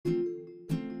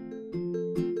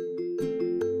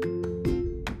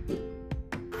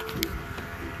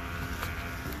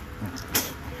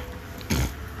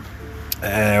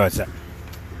What's up?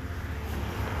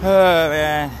 Oh,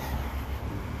 man.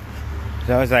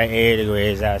 So it's like 80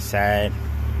 degrees outside.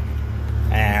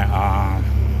 And,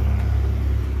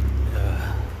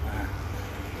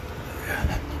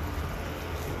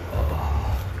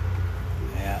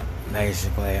 yeah,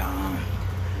 basically,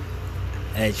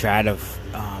 they try to,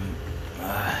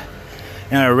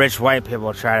 rich white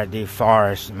people try to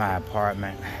deforest my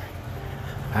apartment.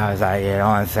 I was like, yeah, the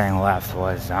only thing left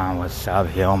was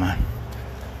subhuman.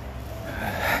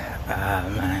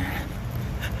 Man.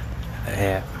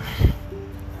 Yeah.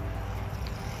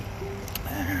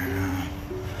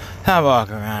 I walk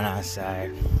around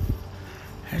outside.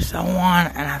 There's someone,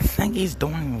 and I think he's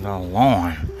doing the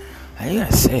lawn. You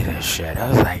gotta see this shit. I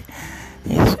was like,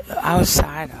 he's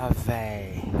outside of is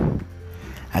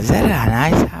that a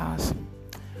nice house?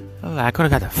 I could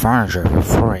have got the furniture for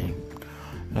free.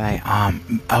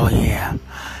 Oh yeah.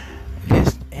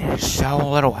 There's so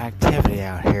little activity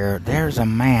out here. There's a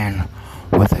man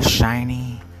with a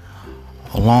shiny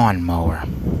lawnmower.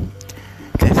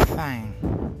 This thing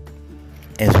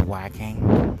is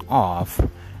whacking off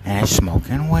and it's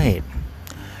smoking weed.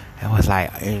 It was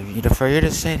like, for you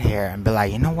to sit here and be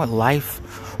like, you know what,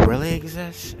 life really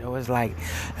exists? It was like,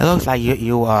 it looks like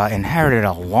you inherited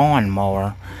a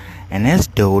lawnmower, and this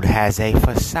dude has a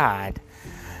facade,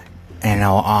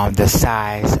 the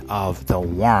size of the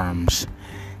worms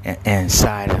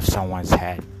inside of someone's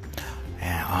head.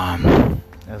 And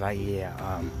it was like,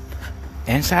 yeah,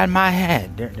 inside my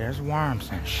head there's worms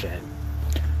and shit,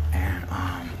 and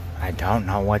I don't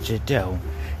know what to do.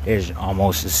 There's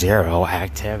almost zero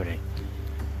activity.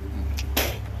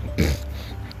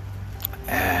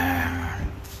 Yeah,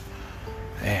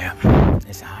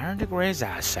 it's 100 degrees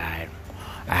outside.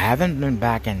 I haven't been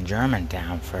back in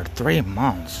Germantown for 3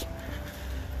 months.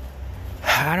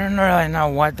 I don't really know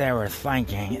what they were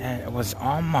thinking. It was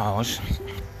almost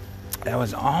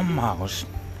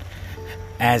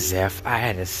as if I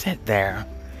had to sit there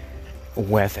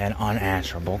with an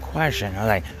unanswerable question.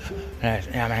 So I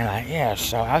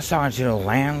was talking to the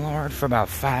landlord for about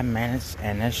 5 minutes,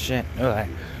 and this shit, about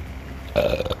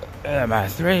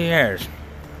 3 years.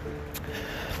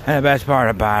 And the best part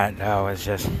about it, though, is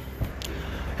the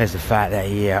fact that,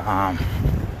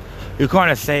 you're going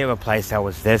to save a place that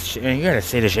was this shit. You gotta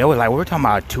see this shit. It was like, we were talking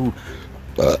about $2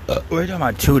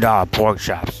 pork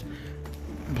chops.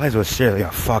 The place was seriously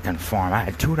a fucking farm. I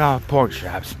had $2 pork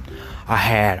chops. I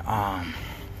had,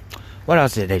 what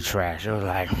else did they trash? It was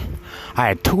like, I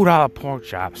had $2 pork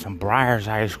chops, some Breyers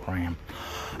ice cream,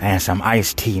 and some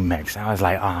iced tea mix. I was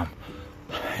like,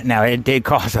 now it did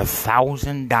cost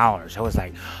 $1,000. It was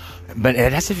like, but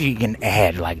that's if you can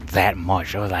add like that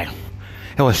much. It was like,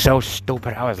 it was so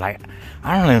stupid. I was like,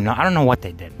 I don't even know. I don't know what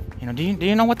they did. Do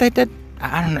you know what they did?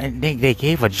 I don't know. They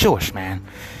gave a Jewish man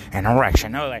an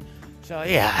erection. I was like, so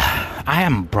yeah, I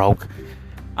am broke.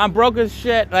 I'm broke as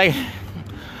shit. Like,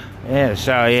 yeah.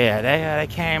 So yeah, they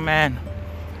came in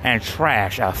and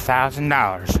trashed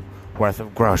 $1,000 worth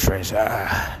of groceries. And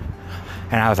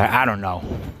I was like, I don't know.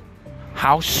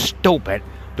 How stupid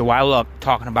do I look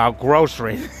talking about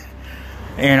groceries?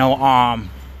 In a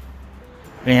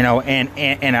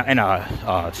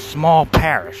small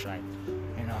parish, like,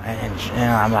 and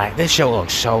I'm like, this shit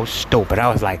looks so stupid. I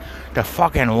was like, the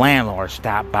fucking landlord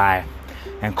stopped by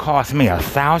and cost me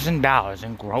 $1,000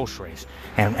 in groceries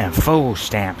and food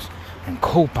stamps and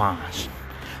coupons,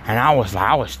 and I was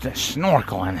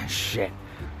snorkeling and shit,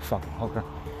 fucking hooker.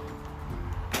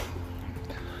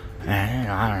 And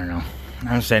I don't know.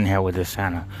 I'm sitting here with this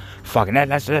kind of fucking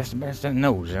that's the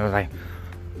news. It was like,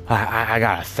 I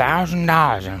got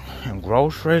 $1,000 in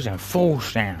groceries and food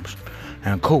stamps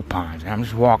and coupons, and I'm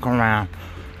just walking around,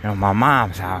 my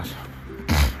mom's house,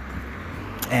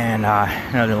 and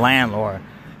the landlord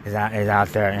is out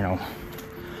there,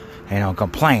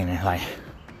 complaining, like,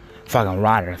 fucking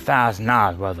rotted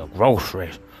 $1,000 worth of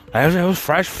groceries. Like, it was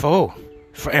fresh food,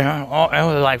 it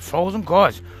was like frozen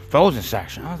goods, frozen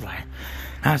section. I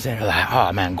was there like,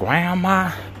 oh man,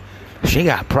 grandma, she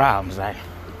got problems, like.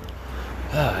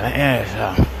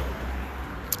 Yeah,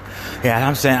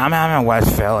 I'm saying I'm in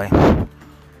West Philly,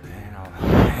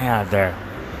 out there,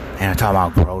 and I'm talking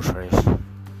about groceries.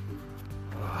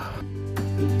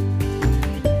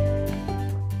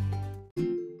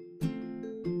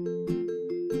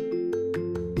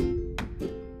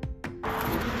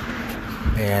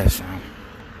 Yeah, so,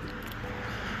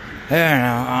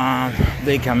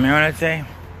 the community,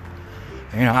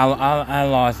 I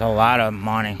lost a lot of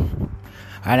money.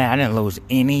 I didn't lose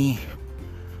any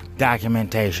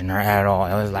documentation or at all.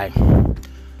 It was like,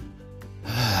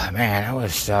 man, it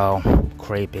was so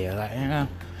creepy. Like,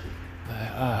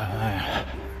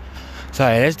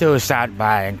 So this dude stopped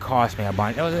by and cost me a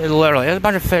bunch. It was a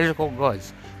bunch of physical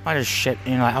goods, a bunch of shit.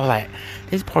 You know, I was like,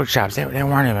 these pork chops, they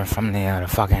weren't even from the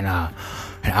fucking an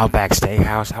Outback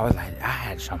Steakhouse. I was like, I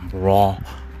had some raw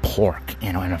pork,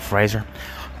 you know, in the freezer,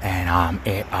 and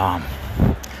it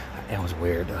was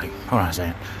weird. Like, hold on a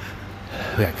second,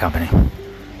 we got company.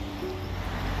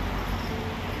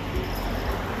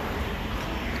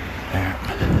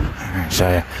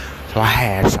 So I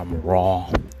had some raw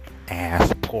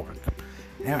ass pork.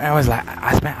 And it was like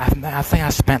I think I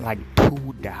spent like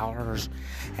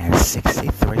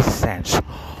 $2.63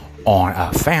 on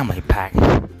a family pack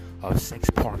of 6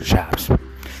 pork chops, and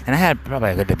I had probably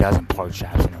a good dozen pork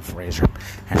chops in the freezer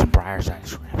and some Breyers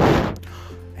ice cream,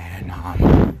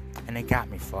 and they got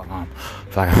me for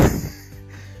like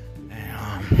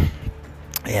and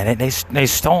yeah, they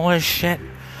stole this shit,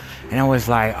 and it was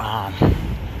like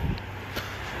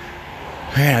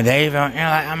you know, they even, you know,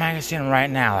 like, I'm actually seeing them right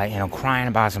now, like, you know, crying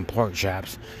about some pork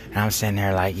chops, and I'm sitting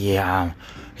there like, yeah,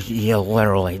 you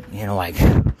literally, you know, like,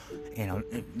 you know,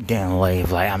 didn't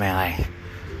leave, like, I mean, like,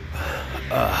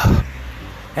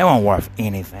 it wasn't worth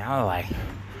anything. I was like,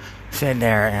 sitting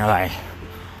there and like,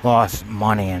 lost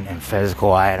money in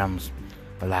physical items,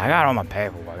 but like, I got all my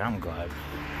paperwork, I'm good.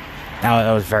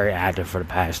 I was very active for the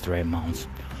past 3 months,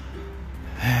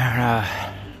 and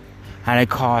it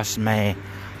cost me,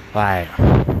 like,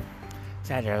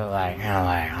 sat there like, you know,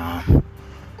 like,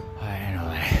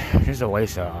 just a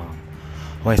waste of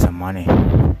money.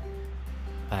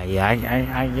 Like, yeah,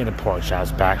 I get the pork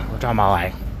chops back. We're talking about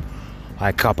like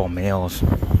a couple meals,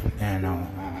 and you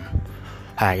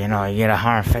know, you get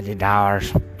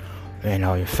 $150. You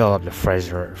know, you fill up the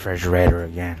refrigerator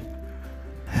again.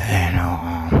 You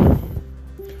know,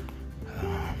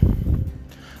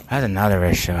 that's another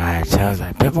issue I had. So I was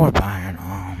like, people were buying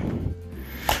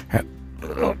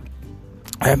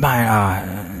they're buying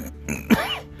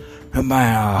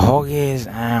hoagies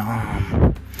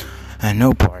and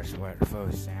Newports with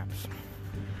food stamps.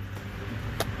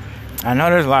 I know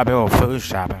there's a lot of people food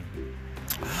shopping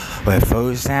with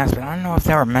food stamps, but I don't know if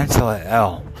they were mentally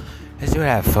ill. This dude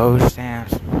had food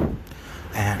stamps,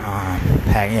 and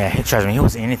heck yeah, trust me, he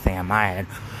was anything in my head.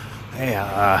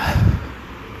 Yeah,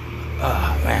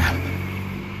 oh man.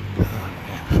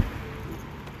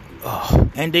 Oh,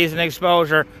 indecent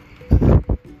exposure.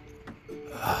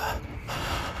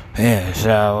 Yeah,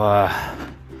 so,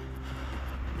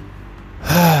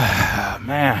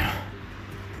 man.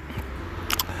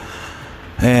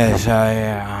 Yeah, so,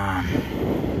 yeah,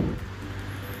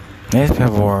 these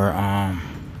people were, man,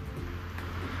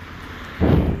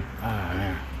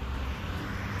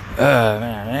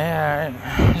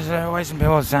 yeah, just wasting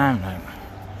people's time, like,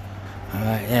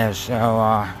 yeah,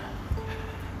 so,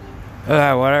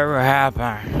 whatever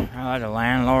happened, I let the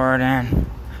landlord in,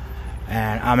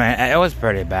 and I mean, it was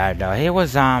pretty bad though. He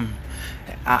was so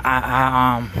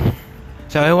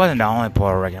he wasn't the only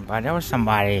Puerto Rican, but there was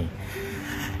somebody.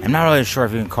 I'm not really sure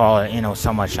if you can call it, you know,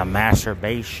 so much a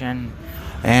masturbation,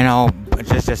 you know, but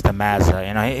just a mazza,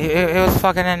 you know. He was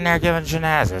fucking in there giving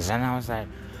janazas, and I was like,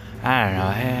 I don't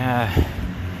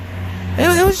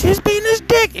know, it was just beating his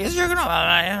dick. He was jerking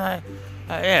off,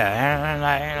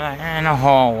 yeah, in the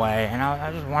hallway, and I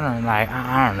was just wondering, like,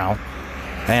 I don't know,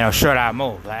 you know, should I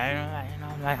move? Like, you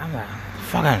know, like, I'm like,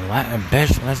 fucking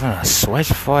bitch, listen to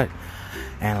Switchfoot,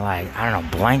 and like, I don't know,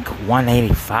 Blank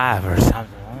 185 or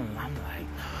something. I'm like,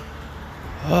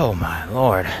 oh my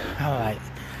lord. I'm like,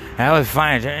 that was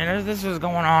funny. And this was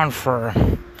going on for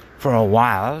a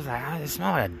while. I was like, it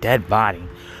smelled like a dead body.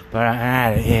 But I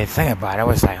had to think about it. I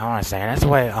was like, hold on a second. That's the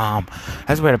way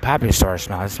the Poppy store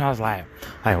smells. It smells like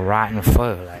rotten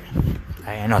food. Like,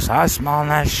 you know, so I was smelling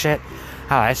that shit.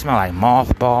 I smell like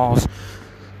mothballs.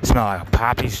 It smelled like a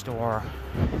Poppy store.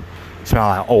 It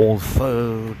smelled like old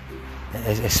food.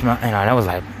 It smelled, you know, that was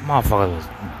like, motherfuckers was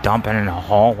dumping in the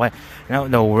hallway. You know,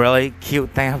 the really cute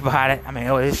thing about it, I mean,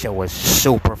 this shit was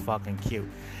super fucking cute.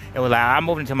 It was like, I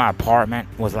moved into my apartment,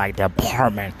 was like, the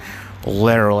apartment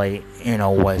literally, you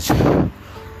know, was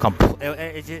complete.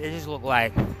 It just looked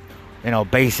like, you know,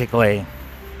 basically,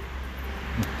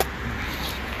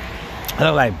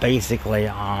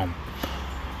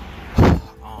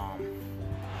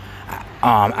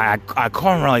 I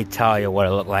couldn't really tell you what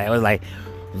it looked like. It was like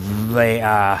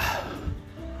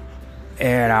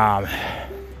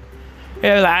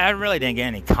I really didn't get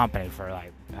any company for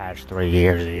like the past 3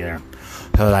 years either.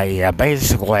 So like, yeah,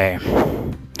 basically,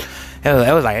 it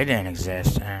was like it didn't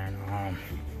exist. And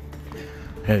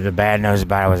the bad news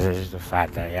about it was just the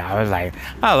fact that, yeah, I was like,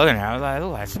 oh, look at it. I was like,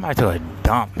 look, somebody took a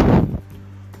dump.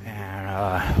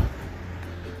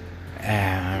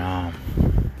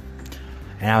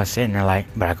 And I was sitting there like,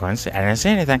 but I couldn't see. I didn't see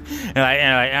anything. So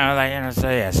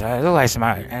yeah. So it looked like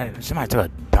somebody took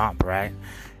a dump, right?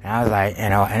 And I was like,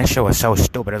 and this shit was so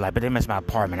stupid. It was like, but they missed my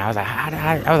apartment. I was like,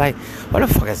 I was like, what the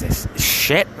fuck is this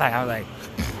shit? Like, I was like.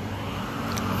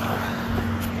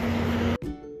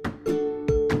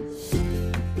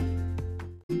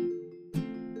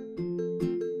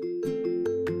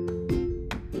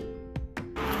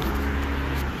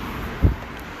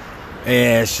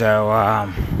 Yeah, so,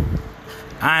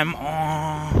 I'm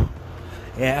on,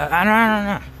 yeah, I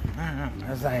don't know,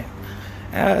 it's like,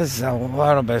 it was a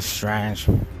little bit strange.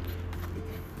 It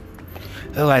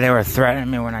looked like they were threatening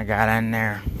me when I got in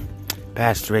there.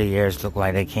 Past 3 years, looked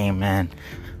like they came in,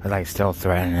 but like still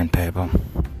threatening people.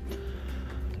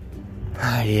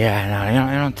 Yeah, no, you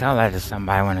don't tell that to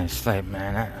somebody when they sleep,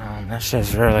 man. That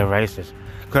shit's really racist.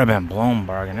 Could have been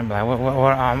Bloomberg, and they'd be like,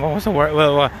 what's the word?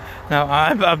 No,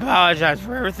 I apologize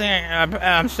for everything.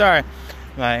 I'm sorry.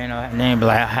 But, and they'd be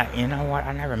like, you know what?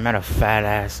 I never met a fat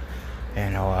ass,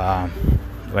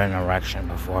 with an erection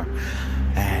before.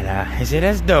 And he said,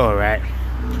 this dude, right?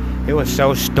 He was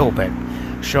so stupid.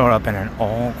 Showed up in an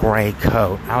all-gray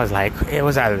coat. I was like, it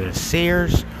was either the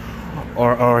Sears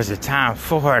or was it Tom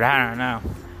Ford? I don't know.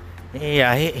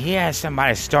 Yeah, he had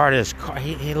somebody start his car.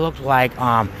 He looked like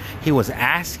he was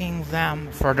asking them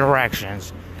for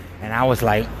directions, and I was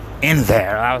like in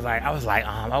there. I was like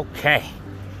okay.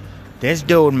 This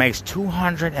dude makes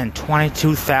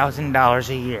 $222,000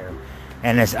 a year,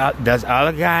 and this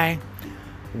other guy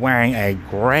wearing a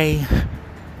gray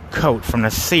coat from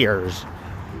the Sears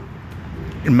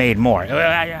made more.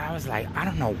 I was like, I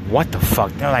don't know what the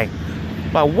fuck. They're like,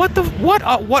 well,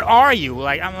 what are you?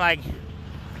 Like, I'm like.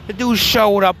 The dude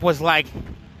showed up was like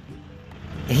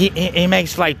he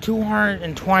makes like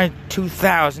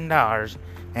 $222,000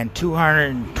 and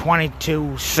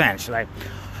 222 cents, like,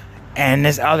 and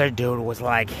this other dude was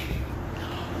like,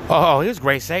 oh, he was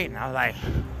Great Satan. I was like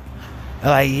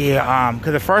yeah,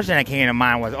 because the first thing that came to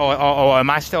mind was, oh,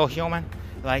 am I still human?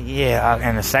 Like, yeah,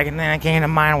 and the second thing that came to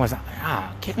mind was,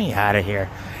 get me out of here.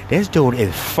 This dude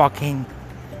is fucking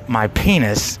my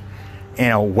penis.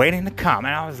 Waiting to come.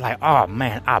 And I was like, oh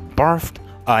man, I birthed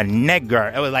a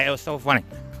nigger. It was so funny.